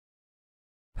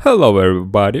Hello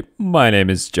everybody, my name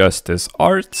is DevilPeace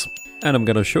Arts and I'm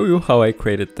gonna show you how I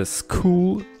created this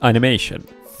cool animation.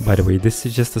 By the way, this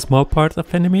is just a small part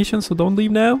of animation, so don't leave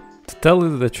now. To tell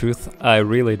you the truth, I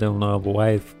really don't know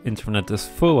why the internet is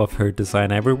full of her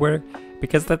design everywhere,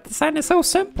 because that design is so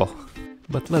simple.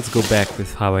 But let's go back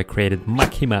with how I created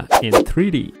Makima in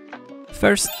 3D.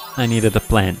 First, I needed a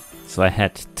plan, so I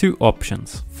had two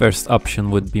options. First option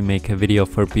would be make a video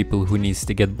for people who needs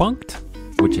to get bonked,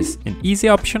 which is an easy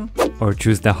option, or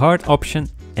choose the hard option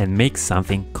and make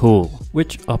something cool.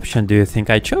 Which option do you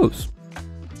think I chose?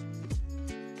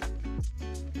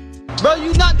 Bro,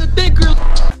 you not the thinker!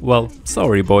 Well,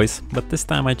 sorry boys, but this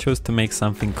time I chose to make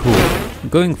something cool.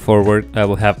 Going forward, I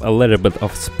will have a little bit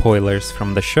of spoilers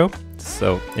from the show,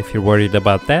 so if you're worried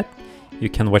about that, you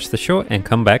can watch the show and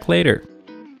come back later.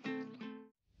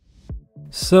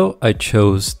 So I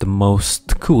chose the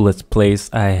most coolest place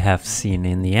I have seen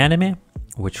in the anime,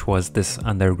 which was this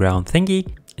underground thingy,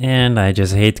 and I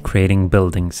just hate creating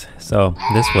buildings, so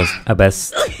this was a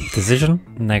best decision.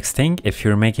 Next thing, if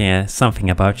you're making something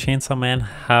about Chainsaw Man,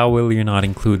 how will you not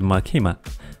include Makima?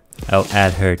 I'll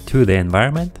add her to the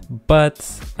environment, but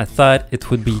I thought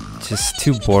it would be just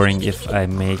too boring if I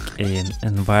make an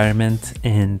environment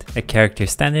and a character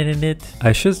standing in it.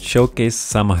 I should showcase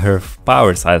some of her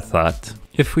powers, I thought.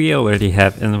 If we already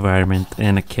have environment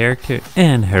and a character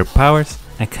and her powers,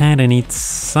 I kinda need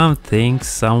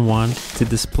someone to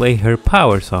display her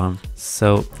powers on.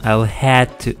 So I'll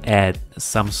had to add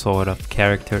some sort of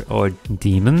character or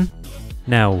demon.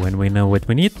 Now when we know what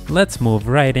we need, let's move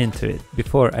right into it.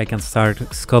 Before I can start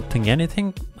sculpting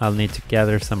anything, I'll need to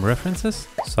gather some references.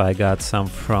 So I got some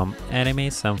from anime,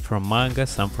 some from manga,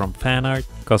 some from fan art.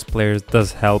 Cosplayers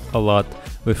does help a lot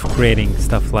with creating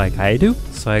stuff like I do.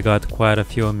 So I got quite a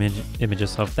few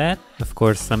images of that. Of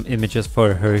course, some images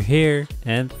for her hair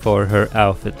and for her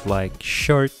outfit, like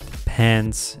shirt,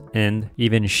 pants, and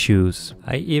even shoes.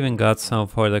 I even got some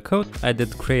for the coat. I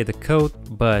did create a coat,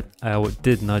 but I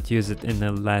did not use it in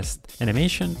the last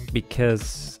animation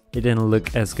because it didn't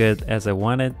look as good as I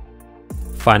wanted.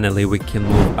 Finally, we can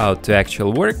move out to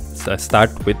actual work, so I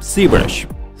start with Zbrush.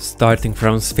 Starting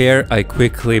from sphere, I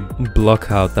quickly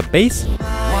block out the base.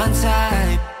 One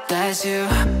time, that's you,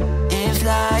 in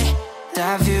flight,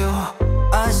 that view,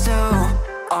 us two,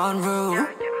 en route,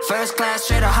 first class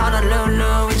straight to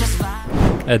Honolulu, we just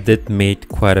fly. I did made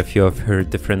quite a few of her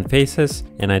different faces,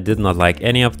 and I did not like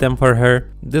any of them for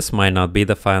her. This might not be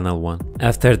the final one.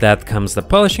 After that comes the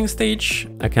polishing stage.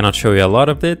 I cannot show you a lot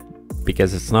of it,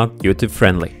 because it's not YouTube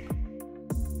friendly.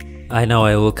 I know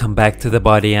I will come back to the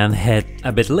body and head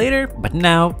a bit later, but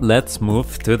now let's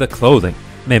move to the clothing.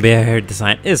 Maybe her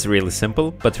design is really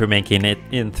simple, but remaking it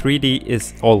in 3D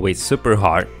is always super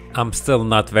hard. I'm still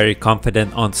not very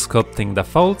confident on sculpting the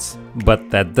folds, but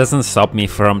that doesn't stop me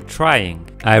from trying.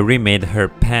 I remade her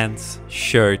pants,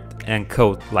 shirt and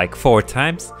coat like 4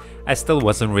 times. I still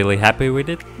wasn't really happy with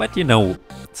it, but you know,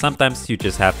 sometimes you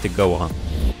just have to go on.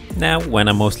 Now, when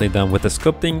I'm mostly done with the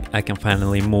sculpting, I can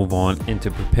finally move on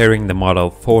into preparing the model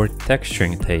for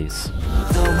texturing phase.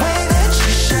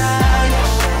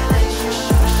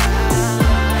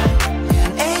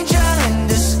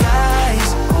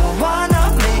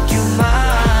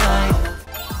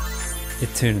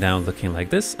 It turned out looking like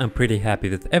this. I'm pretty happy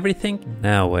with everything.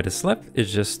 Now what is left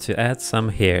is just to add some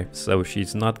hair, so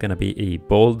she's not gonna be a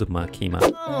bold Makima.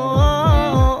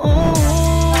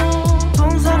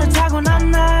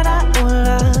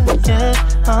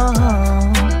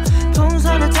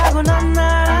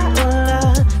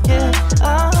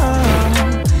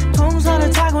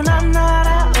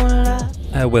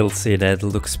 I will say that it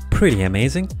looks pretty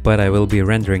amazing, but I will be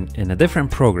rendering in a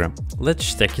different program.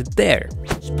 Let's check it there.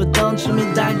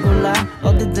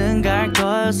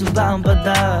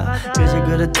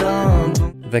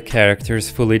 The character is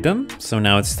fully done, so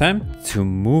now it's time to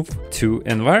move to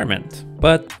environment.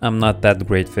 But I'm not that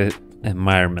great with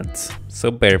environments,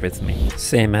 so bear with me.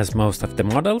 Same as most of the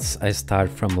models, I start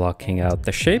from blocking out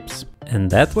the shapes, and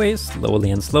that way slowly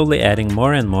and slowly adding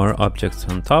more and more objects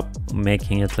on top,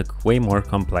 making it look way more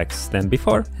complex than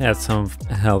before. Had some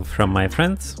help from my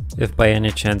friends. If by any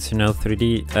chance you know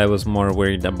 3D, I was more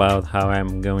worried about how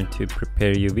I'm going to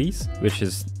prepare UVs, which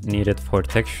is needed for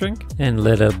texturing, and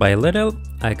little by little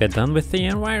I got done with the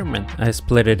environment. I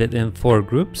split it in 4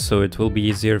 groups so it will be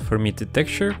easier for me to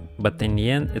texture, but in the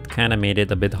end it kinda made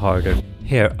it a bit harder.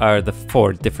 Here are the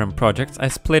 4 different projects I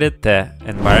split the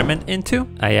environment into.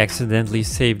 I accidentally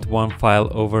saved one file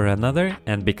over another,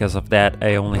 and because of that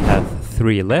I only have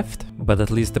 3 left, but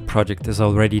at least the project is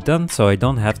already done, so I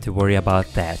don't have to worry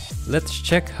about that. Let's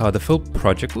check how the full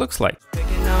project looks like.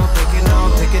 Picking up,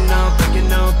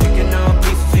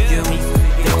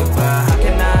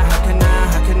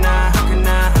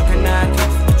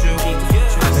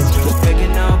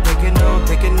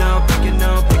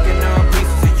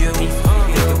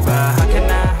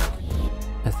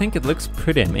 it looks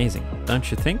pretty amazing,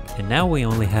 don't you think? And now we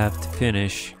only have to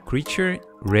finish creature,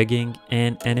 rigging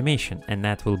and animation, and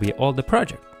that will be all the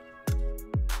project.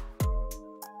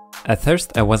 At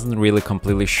first I wasn't really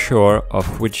completely sure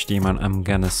of which demon I'm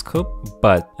gonna sculpt,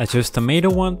 but I chose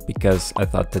tomato one because I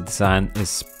thought the design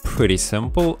is pretty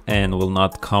simple and will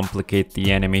not complicate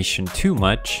the animation too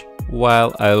much,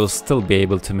 while I will still be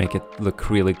able to make it look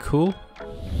really cool.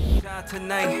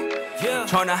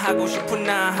 전화하고 싶은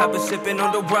나 I've been sipping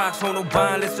on the rocks on the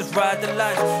wine let's just ride the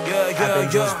life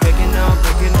just picking up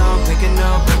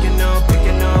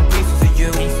pieces of you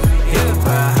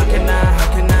how can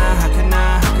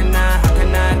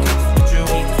I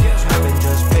keep you I've been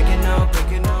just picking up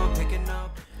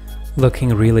Looking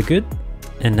really good.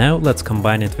 And now let's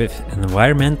combine it with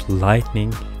environment,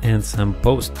 lighting and some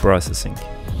post-processing.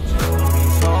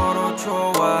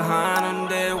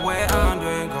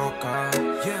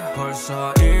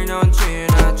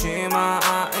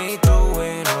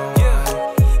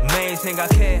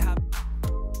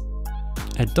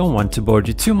 I don't want to bore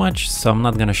you too much, so I'm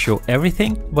not gonna show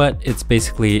everything, but it's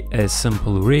basically a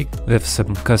simple rig with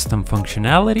some custom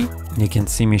functionality. You can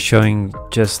see me showing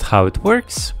just how it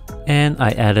works. And I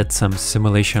added some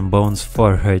simulation bones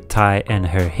for her tie and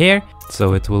her hair,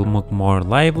 so it will look more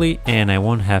lively and I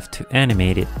won't have to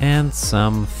animate it. And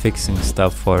some fixing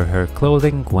stuff for her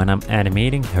clothing when I'm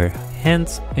animating her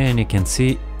hands, and you can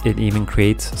see it even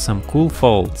creates some cool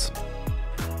folds.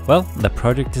 Well, the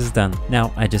project is done.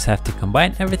 Now I just have to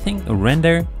combine everything,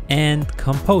 render and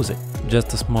compose it.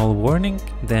 Just a small warning,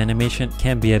 the animation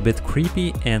can be a bit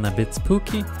creepy and a bit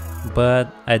spooky,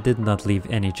 but I did not leave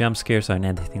any jump scares or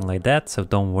anything like that, so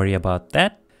don't worry about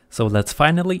that. So let's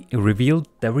finally reveal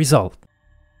the result.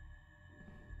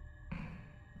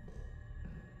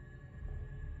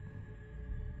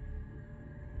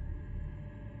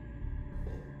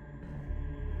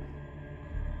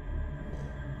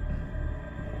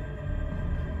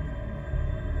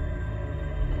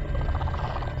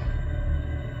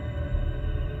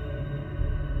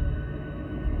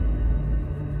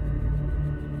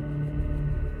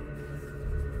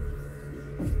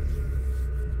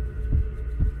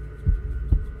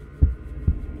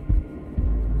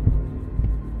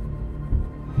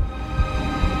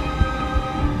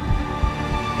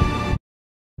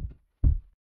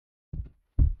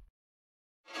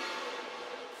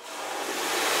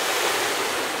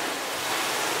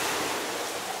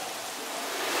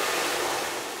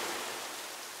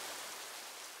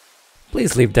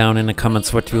 Please leave down in the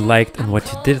comments what you liked and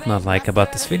what you did not like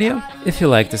about this video. If you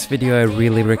like this video, I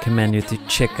really recommend you to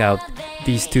check out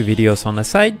these two videos on the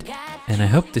side. And I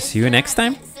hope to see you next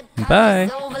time.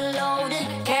 Bye!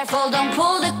 Careful, don't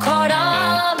pull the cord off.